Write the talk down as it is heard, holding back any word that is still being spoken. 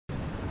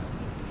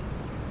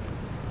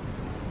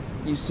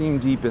You seem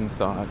deep in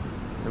thought.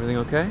 Everything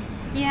okay?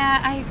 Yeah,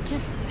 I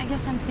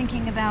guess I'm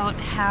thinking about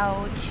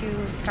how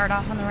to start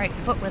off on the right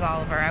foot with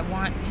Oliver. I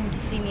want him to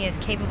see me as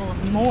capable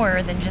of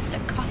more than just a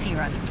coffee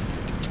run.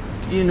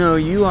 You know,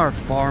 you are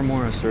far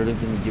more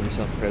assertive than you give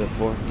yourself credit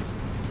for.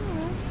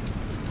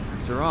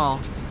 After all,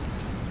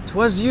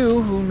 'twas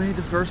you who made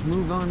the first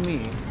move on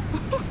me.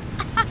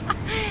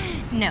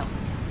 No.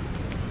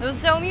 It was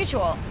so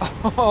mutual.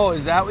 Oh,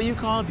 is that what you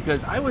call it?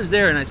 Because I was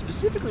there and I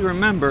specifically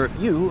remember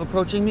you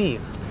approaching me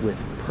with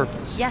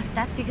purpose. Yes,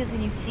 that's because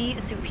when you see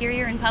a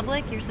superior in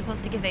public, you're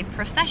supposed to give a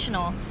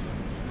professional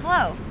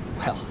hello.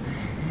 Well,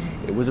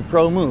 it was a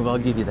pro move, I'll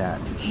give you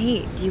that.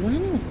 Hey, do you want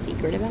to know a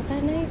secret about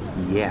that night?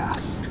 Yeah.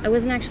 I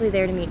wasn't actually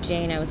there to meet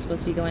Jane. I was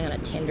supposed to be going on a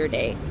Tinder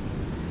date.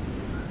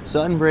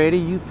 Sutton Brady,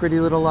 you pretty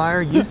little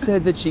liar, you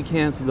said that she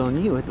canceled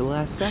on you at the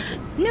last second.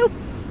 Nope.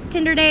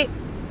 Tinder date.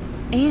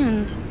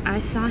 And I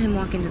saw him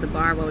walk into the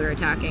bar while we were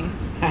talking.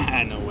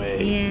 No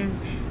way. Yeah.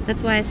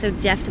 That's why I so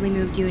deftly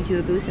moved you into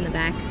a booth in the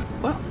back.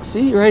 Well,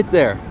 see, right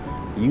there.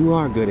 You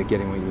are good at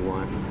getting what you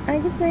want. I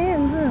guess I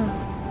am,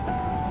 huh?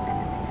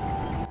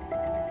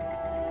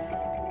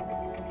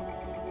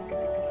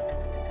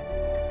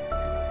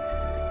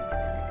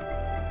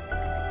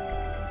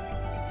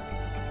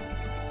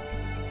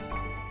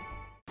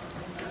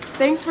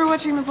 Thanks for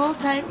watching the Bold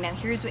Type. Now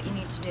here's what you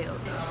need to do.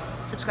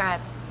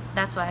 Subscribe.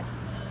 That's what.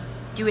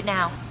 Do it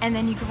now. And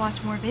then you can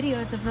watch more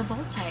videos of the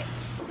Bold Type.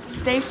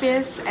 Stay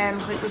fierce and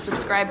click the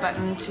subscribe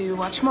button to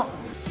watch more.